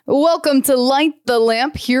Welcome to Light the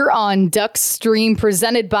Lamp here on Ducks Stream,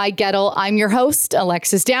 presented by Gettle. I'm your host,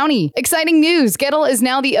 Alexis Downie. Exciting news. Gettle is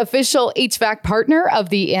now the official HVAC partner of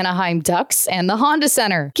the Anaheim Ducks and the Honda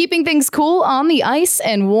Center, keeping things cool on the ice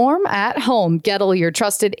and warm at home. Gettle, your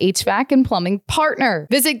trusted HVAC and plumbing partner.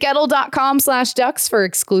 Visit Gettle.com/Ducks for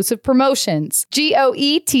exclusive promotions.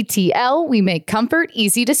 GOETTL, we make comfort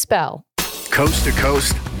easy to spell. Coast to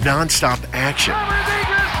coast, nonstop action.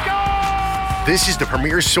 This is the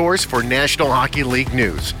premier source for National Hockey League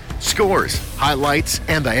news, scores, highlights,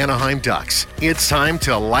 and the Anaheim Ducks. It's time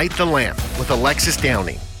to light the lamp with Alexis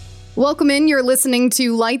Downie. Welcome in. You're listening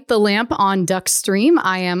to Light the Lamp on Ducks Stream.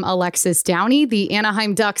 I am Alexis Downie. The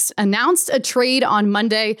Anaheim Ducks announced a trade on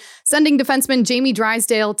Monday, sending defenseman Jamie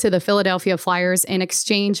Drysdale to the Philadelphia Flyers in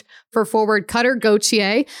exchange for forward Cutter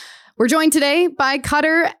Gauthier. We're joined today by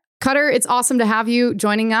Cutter. Cutter, it's awesome to have you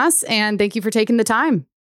joining us, and thank you for taking the time.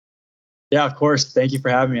 Yeah, of course. Thank you for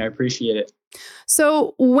having me. I appreciate it.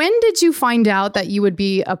 So when did you find out that you would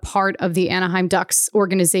be a part of the Anaheim Ducks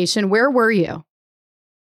organization? Where were you?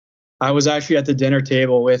 I was actually at the dinner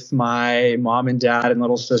table with my mom and dad and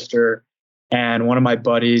little sister, and one of my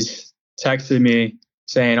buddies texted me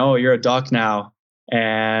saying, "Oh, you're a Duck now."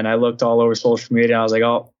 And I looked all over social media. And I was like,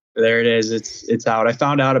 "Oh, there it is. It's out." I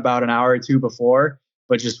found out about an hour or two before,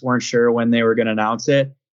 but just weren't sure when they were going to announce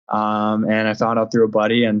it. And I found out through a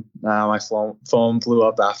buddy, and my phone blew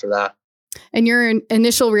up after that. And your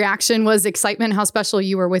initial reaction was excitement, how special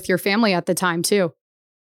you were with your family at the time too.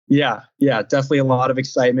 Yeah, definitely a lot of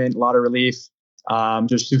excitement, a lot of relief.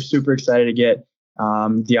 Just super excited to get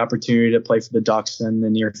the opportunity to play for the Ducks in the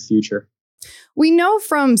near future. We know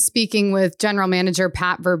from speaking with General Manager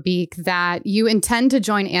Pat Verbeek that you intend to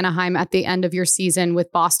join Anaheim at the end of your season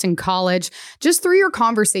with Boston College. Just through your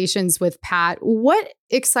conversations with Pat, what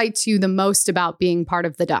excites you the most about being part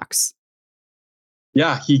of the Ducks?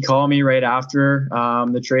 Yeah, he called me right after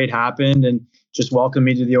the trade happened and just welcomed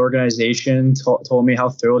me to the organization, told me how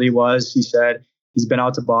thrilled he was. He said he's been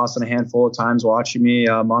out to Boston a handful of times watching me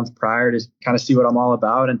a month prior to kind of see what I'm all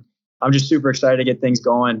about. And I'm just super excited to get things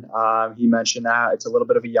going. He mentioned that it's a little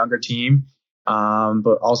bit of a younger team,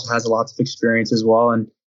 but also has lots of experience as well. And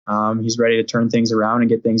he's ready to turn things around and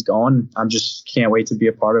get things going. I'm just can't wait to be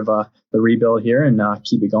a part of the rebuild here and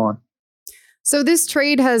keep it going. So this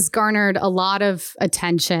trade has garnered a lot of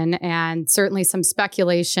attention and certainly some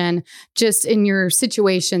speculation just in your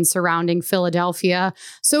situation surrounding Philadelphia.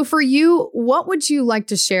 So for you, what would you like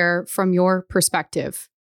to share from your perspective?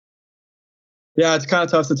 Yeah, it's kind of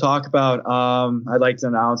tough to talk about. I'd like to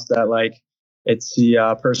announce that it's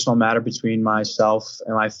the personal matter between myself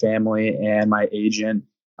and my family and my agent,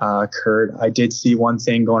 Kurt. I did see one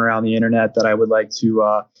thing going around the internet that I would like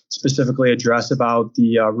to specifically address about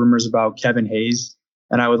the rumors about Kevin Hayes.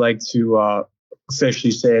 And I would like to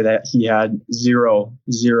officially say that he had zero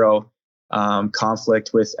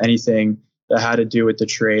conflict with anything that had to do with the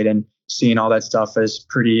trade, and seeing all that stuff as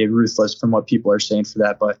pretty ruthless from what people are saying for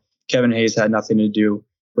that. But Kevin Hayes had nothing to do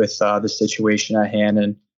with the situation at hand,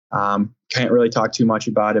 and can't really talk too much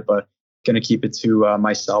about it, but going to keep it to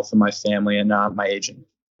myself and my family and my agent.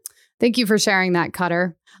 Thank you for sharing that,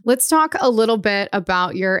 Cutter. Let's talk a little bit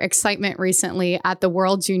about your excitement recently at the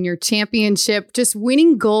World Junior Championship, just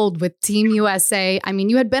winning gold with Team USA. I mean,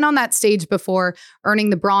 you had been on that stage before, earning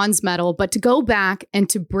the bronze medal, but to go back and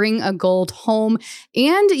to bring a gold home,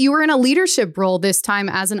 and you were in a leadership role this time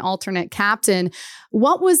as an alternate captain.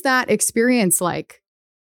 What was that experience like?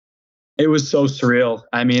 It was so surreal.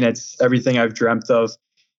 I mean, it's everything I've dreamt of.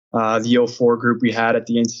 The 04 group we had at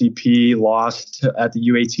the NCP lost at the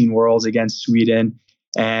U18 Worlds against Sweden,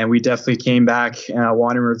 and we definitely came back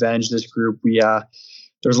wanting revenge. This group,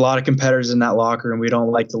 there's a lot of competitors in that locker, and we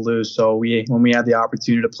don't like to lose. So when we had the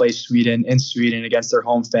opportunity to play Sweden in Sweden against their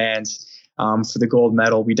home fans for the gold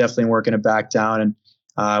medal, we definitely weren't going to back down.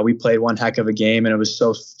 And we played one heck of a game, and it was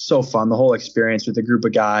so fun. The whole experience with a group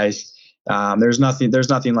of guys. There's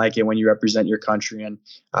nothing like it when you represent your country, and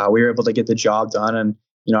we were able to get the job done. And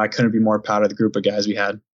I couldn't be more proud of the group of guys we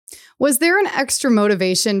had. Was there an extra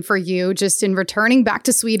motivation for you just in returning back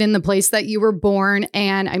to Sweden, the place that you were born?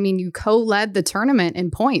 And I mean, you co-led the tournament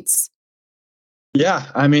in points. Yeah,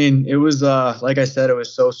 I mean, it was, like I said, it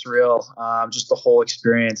was so surreal. Just the whole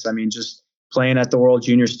experience. I mean, just playing at the World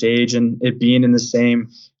Junior stage and it being in the same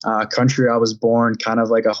country I was born, kind of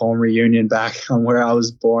like a home reunion back on where I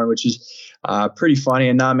was born, which is pretty funny.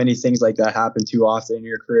 And not many things like that happen too often in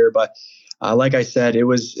your career. But like I said, it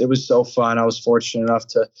was so fun. I was fortunate enough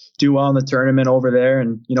to do well in the tournament over there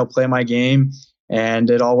and, play my game, and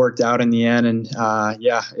it all worked out in the end. And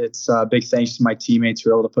it's big thanks to my teammates who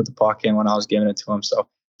were able to put the puck in when I was giving it to them. So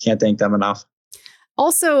can't thank them enough.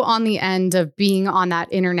 Also, on the end of being on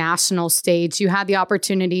that international stage, you had the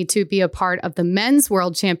opportunity to be a part of the Men's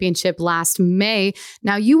World Championship last May.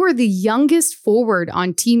 Now, you were the youngest forward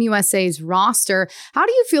on Team USA's roster. How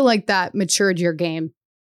do you feel like that matured your game?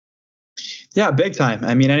 Yeah, big time.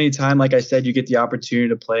 I mean, anytime, like I said, you get the opportunity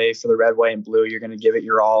to play for the red, white, and blue, you're going to give it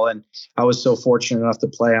your all. And I was so fortunate enough to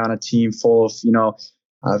play on a team full of,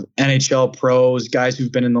 NHL pros, guys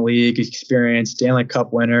who've been in the league, experienced Stanley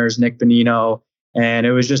Cup winners, Nick Bonino. And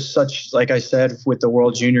it was just such, like I said, with the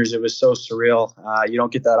World Juniors, it was so surreal. You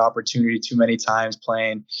don't get that opportunity too many times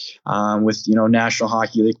playing with, National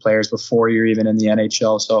Hockey League players before you're even in the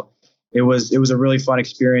NHL. So it was a really fun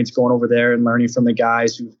experience going over there and learning from the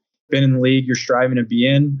guys who've been in the league you're striving to be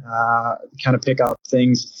in, kind of pick up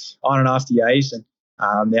things on and off the ice. And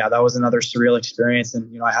that was another surreal experience.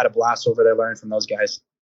 And, I had a blast over there learning from those guys.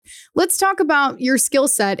 Let's talk about your skill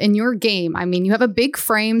set and your game. I mean, you have a big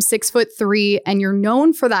frame, 6'3", and you're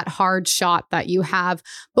known for that hard shot that you have.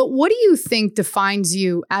 But what do you think defines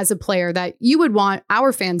you as a player that you would want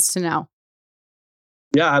our fans to know?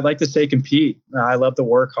 Yeah, I'd like to say compete. I love to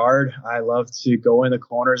work hard. I love to go in the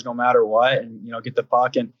corners no matter what and, get the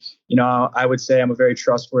puck. And, I would say I'm a very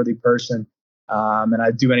trustworthy person. And I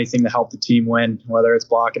do anything to help the team win, whether it's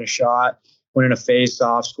blocking a shot, winning a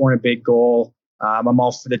face-off, scoring a big goal. I'm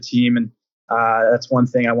all for the team. And that's one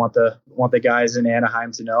thing I want the guys in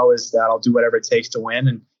Anaheim to know is that I'll do whatever it takes to win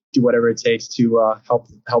and do whatever it takes to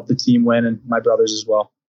help the team win and my brothers as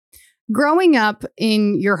well. Growing up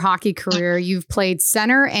in your hockey career, you've played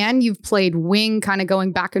center and you've played wing, kind of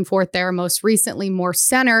going back and forth there, most recently more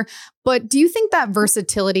center. But do you think that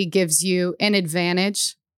versatility gives you an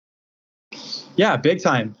advantage? Yeah, big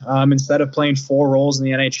time. Instead of playing 4 roles in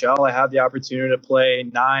the NHL, I have the opportunity to play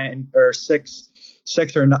 9 or 6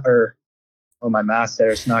 or my math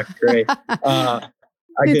there is not great. I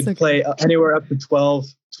could play anywhere up to 12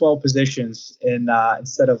 positions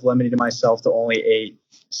instead of limiting myself to only 8.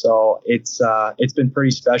 So it's been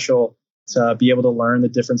pretty special to be able to learn the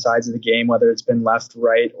different sides of the game, whether it's been left,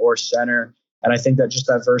 right, or center. And I think that just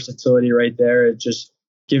that versatility right there, it just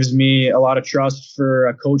gives me a lot of trust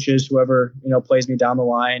for coaches, whoever, plays me down the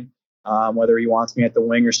line, whether he wants me at the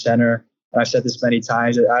wing or center. And I've said this many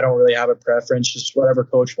times, I don't really have a preference, just whatever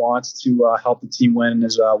coach wants to help the team win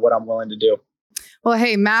is what I'm willing to do. Well,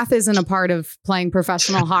 hey, math isn't a part of playing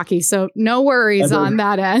professional hockey, so no worries on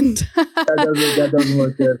that end. that doesn't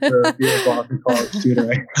look good for being a Boston college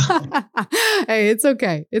student. Right? Hey, it's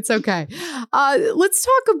okay. It's okay. Let's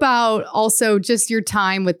talk about also just your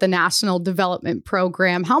time with the National Development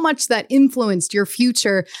Program, how much that influenced your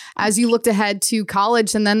future as you looked ahead to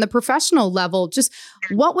college and then the professional level. Just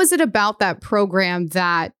what was it about that program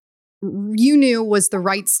that you knew was the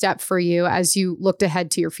right step for you as you looked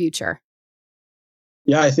ahead to your future?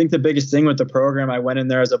 Yeah, I think the biggest thing with the program, I went in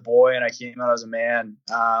there as a boy and I came out as a man.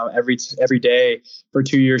 Every day for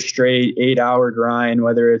 2 years straight, 8-hour grind,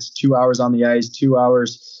 whether it's 2 hours on the ice, 2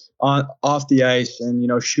 hours off the ice,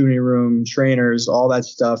 and shooting room, trainers, all that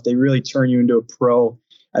stuff. They really turn you into a pro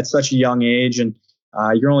at such a young age, and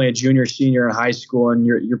you're only a junior, senior in high school, and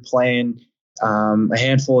you're playing a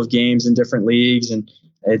handful of games in different leagues, and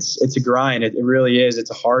it's a grind. It really is. It's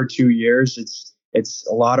a hard 2 years. It's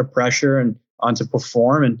a lot of pressure and on to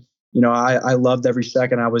perform. And, I loved every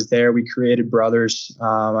second I was there. We created brothers.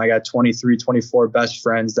 I got 23, 24 best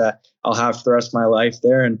friends that I'll have for the rest of my life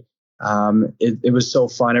there. And it was so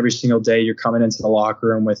fun. Every single day you're coming into the locker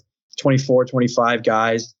room with 24, 25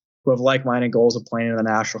 guys who have like-minded goals of playing in the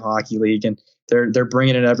National Hockey League. And they're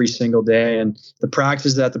bringing it every single day. And the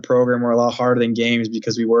practices at the program were a lot harder than games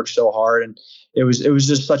because we worked so hard. And it was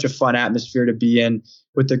just such a fun atmosphere to be in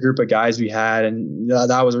with the group of guys we had. And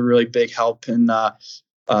that was a really big help and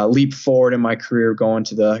leap forward in my career going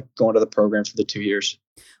to the program for the 2 years.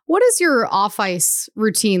 What does your off-ice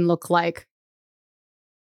routine look like?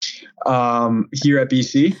 Here at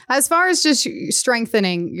BC? As far as just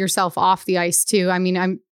strengthening yourself off the ice too. I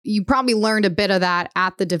mean, you probably learned a bit of that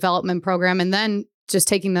at the development program and then just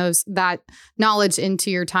taking that knowledge into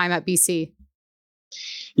your time at BC.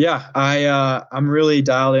 Yeah, I'm really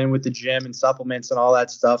dialed in with the gym and supplements and all that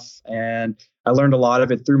stuff. And I learned a lot of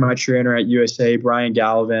it through my trainer at USA, Brian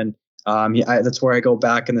Galvin. That's where I go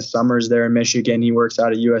back in the summers there in Michigan. He works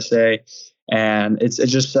out at USA, and it's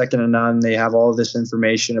just second to none. They have all of this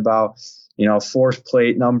information about, force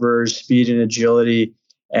plate numbers, speed and agility.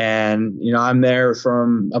 And, I'm there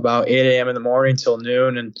from about 8 a.m. in the morning till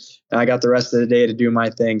noon, and I got the rest of the day to do my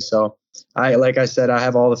thing. So like I said, I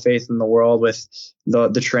have all the faith in the world with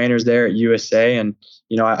the trainers there at USA. And,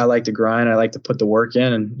 I like to grind. I like to put the work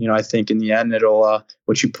in. And, I think in the end, it'll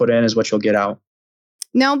what you put in is what you'll get out.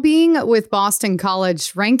 Now, being with Boston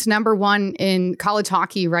College, ranked number 1 in college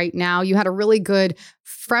hockey right now, you had a really good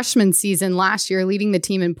freshman season last year, leading the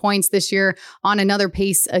team in points this year on another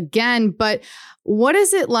pace again. But what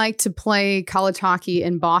is it like to play college hockey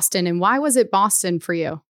in Boston, and why was it Boston for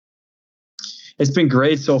you? It's been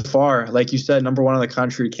great so far. Like you said, number 1 in the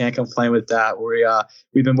country. Can't complain with that.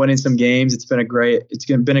 We've been winning some games. It's been a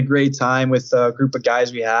great time with a group of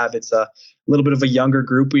guys we have. It's a little bit of a younger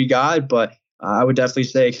group we got, but I would definitely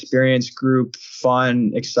say experienced group,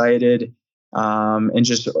 fun, excited, and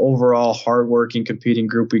just overall hardworking, competing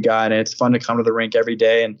group we got. And it's fun to come to the rink every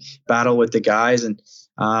day and battle with the guys. And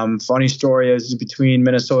funny story is between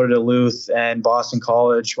Minnesota Duluth and Boston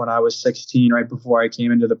College when I was 16, right before I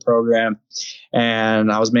came into the program,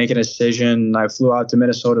 and I was making a decision. I flew out to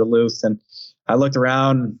Minnesota Duluth, and I looked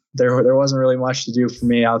around. There wasn't really much to do for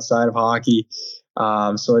me outside of hockey.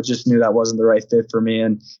 So I just knew that wasn't the right fit for me.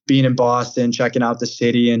 And being in Boston, checking out the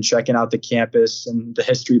city and checking out the campus and the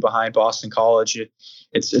history behind Boston College,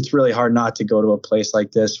 it's really hard not to go to a place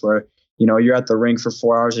like this where, you're at the rink for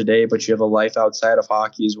 4 hours a day, but you have a life outside of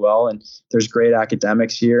hockey as well. And there's great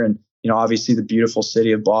academics here. And, obviously the beautiful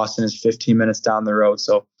city of Boston is 15 minutes down the road.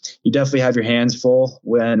 So you definitely have your hands full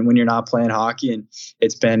when you're not playing hockey. And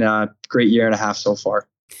it's been a great year and a half so far.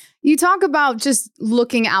 You talk about just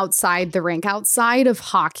looking outside the rink, outside of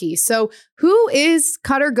hockey. So who is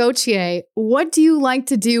Cutter Gauthier? What do you like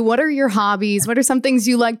to do? What are your hobbies? What are some things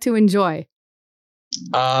you like to enjoy?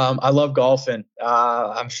 I love golfing.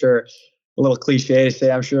 I'm sure a little cliche to say,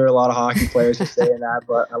 I'm sure a lot of hockey players are saying that,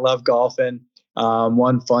 but I love golfing.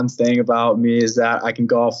 One fun thing about me is that I can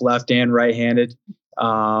golf left and right-handed.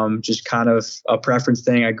 Just kind of a preference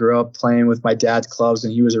thing. I grew up playing with my dad's clubs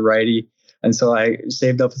and he was a righty. And so I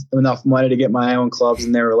saved up enough money to get my own clubs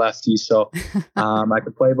and they were lefties. So I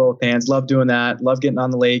could play both hands. Love doing that. Love getting on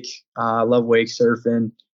the lake. Love wake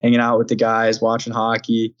surfing, hanging out with the guys, watching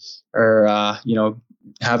hockey, or,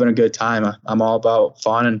 having a good time. I'm all about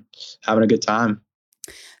fun and having a good time.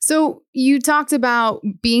 So you talked about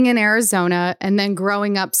being in Arizona and then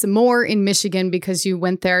growing up some more in Michigan because you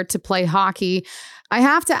went there to play hockey. I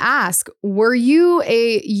have to ask, were you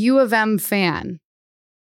a U of M fan?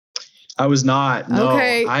 I was not. No,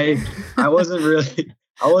 okay. I wasn't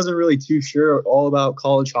really too sure all about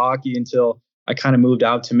college hockey until I kind of moved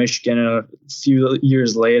out to Michigan. And a few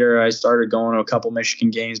years later, I started going to a couple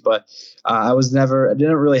Michigan games, but I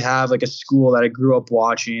didn't really have like a school that I grew up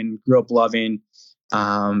watching, grew up loving.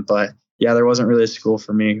 But yeah, there wasn't really a school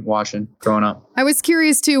for me watching growing up. I was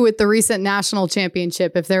curious too, with the recent national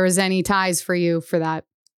championship, if there was any ties for you for that.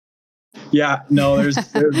 Yeah, no, there's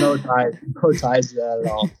no ties to that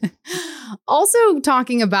at all. Also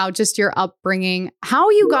talking about just your upbringing, how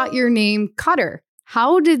you got your name Cutter.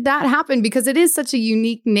 How did that happen? Because it is such a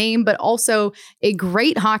unique name, but also a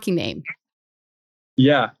great hockey name.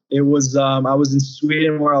 Yeah, it was. I was in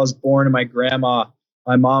Sweden where I was born, and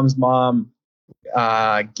my mom's mom,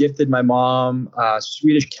 gifted my mom a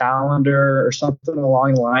Swedish calendar or something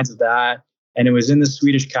along the lines of that. And it was in the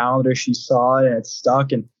Swedish calendar. She saw it and it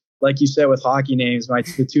stuck. And like you said, with hockey names,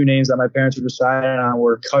 the two names that my parents were deciding on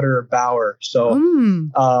were Cutter or Bauer. So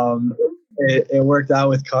it worked out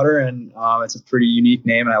with Cutter, and it's a pretty unique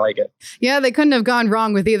name, and I like it. Yeah, they couldn't have gone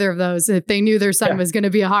wrong with either of those if they knew their son was going to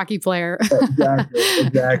be a hockey player.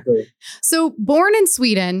 Exactly. So born in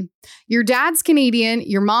Sweden, your dad's Canadian,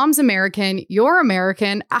 your mom's American, you're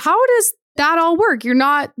American. How does that all work? You're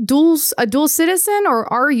not a dual citizen,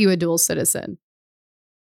 or are you a dual citizen?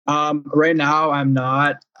 Right now, I'm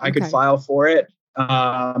not. I could file for it,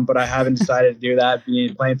 but I haven't decided to do that.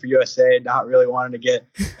 Playing for USA, not really wanting to get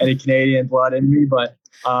any Canadian blood in me. But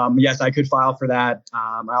yes, I could file for that.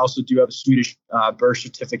 I also do have a Swedish birth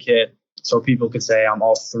certificate, so people could say I'm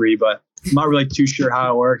all three. But I'm not really too sure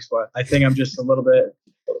how it works. But I think I'm just a little bit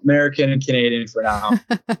American and Canadian for now.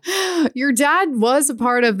 Your dad was a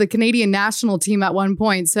part of the Canadian national team at one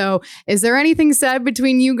point. So is there anything said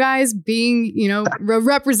between you guys being, a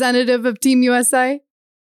representative of Team USA?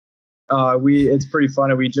 It's pretty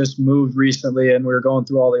funny. We just moved recently and we were going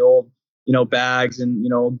through all the old, bags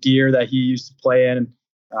and, gear that he used to play in.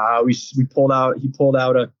 He pulled out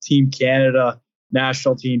a Team Canada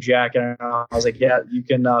national team jacket. And I was like, yeah, you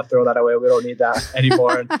can throw that away. We don't need that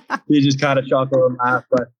anymore. And he just kind of chuckled and laughed,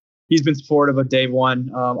 but he's been supportive of day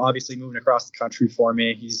one. Obviously moving across the country for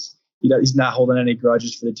me. He's not holding any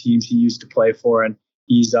grudges for the teams he used to play for. And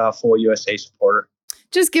he's a full USA supporter.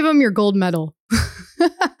 Just give him your gold medal.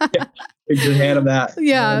 Just hand him that.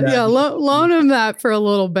 Yeah. Loan him that for a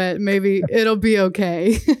little bit. Maybe it'll be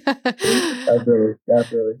okay.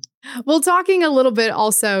 Definitely. Well, talking a little bit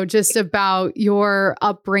also just about your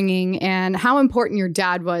upbringing and how important your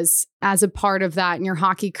dad was as a part of that in your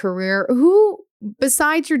hockey career. Who,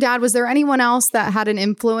 besides your dad, was there anyone else that had an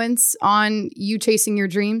influence on you chasing your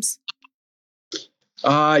dreams?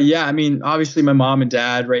 Yeah, I mean, obviously my mom and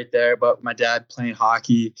dad right there, but my dad playing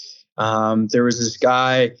hockey. There was this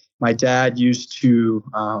guy my dad used to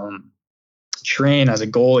train as a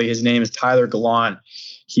goalie. His name is Tyler Gallant.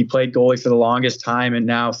 He played goalie for the longest time, and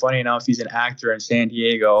now, funny enough, he's an actor in San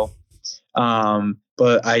Diego.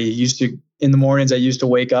 But in the mornings, I used to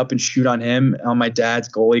wake up and shoot on him on my dad's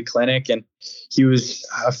goalie clinic, and he was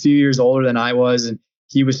a few years older than I was, and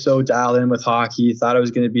he was so dialed in with hockey. He thought it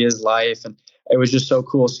was going to be his life, and it was just so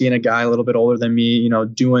cool seeing a guy a little bit older than me,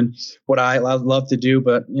 doing what I love to do,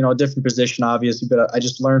 but, a different position, obviously. But I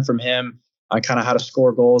just learned from him on kind of how to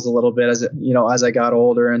score goals a little bit as I got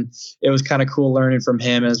older. And it was kind of cool learning from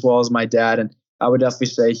him as well as my dad. And I would definitely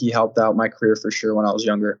say he helped out my career for sure when I was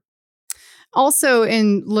younger. Also,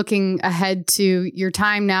 in looking ahead to your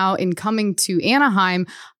time now in coming to Anaheim,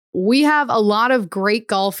 we have a lot of great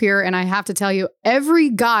golf here. And I have to tell you, every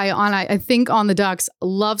guy I think on the Ducks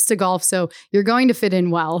loves to golf. So you're going to fit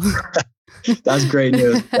in well. That's great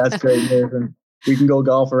news. And we can go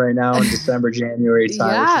golfing right now in December, January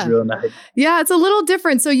time, which is really nice. Yeah, it's a little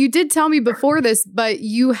different. So you did tell me before this, but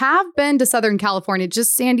you have been to Southern California,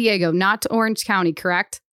 just San Diego, not to Orange County,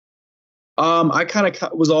 correct? I kind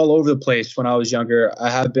of was all over the place when I was younger. I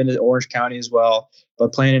have been to Orange County as well,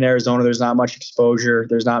 but playing in Arizona, there's not much exposure.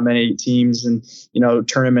 There's not many teams and,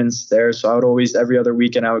 tournaments there. So I would always, every other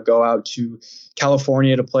weekend, I would go out to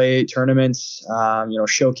California to play tournaments,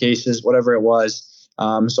 showcases, whatever it was.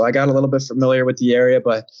 So I got a little bit familiar with the area,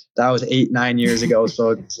 but that was 8-9 years ago.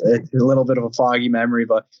 So it's a little bit of a foggy memory,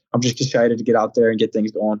 but I'm just excited to get out there and get things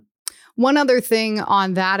going. One other thing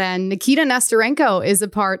on that end, Nikita Nesterenko is a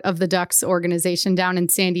part of the Ducks organization down in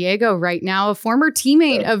San Diego right now, a former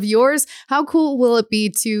teammate of yours. How cool will it be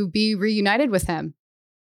to be reunited with him?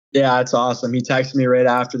 Yeah, it's awesome. He texted me right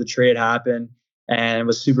after the trade happened and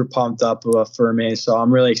was super pumped up for me. So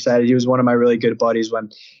I'm really excited. He was one of my really good buddies when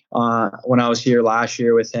I was here last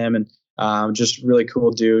year with him, and just really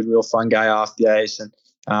cool dude, real fun guy off the ice. And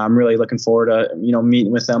I'm really looking forward to,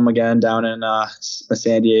 meeting with them again down in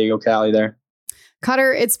San Diego, Cali there.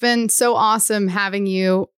 Cutter, it's been so awesome having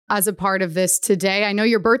you as a part of this today. I know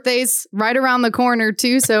your birthday's right around the corner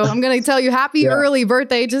too, so I'm going to tell you happy early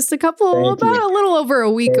birthday, just a little over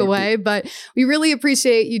a week away. But we really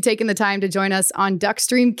appreciate you taking the time to join us on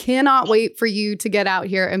Duckstream. Cannot wait for you to get out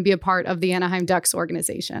here and be a part of the Anaheim Ducks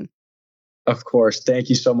organization. Of course. Thank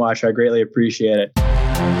you so much. I greatly appreciate it.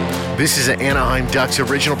 This is an Anaheim Ducks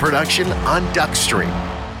original production on Duckstream.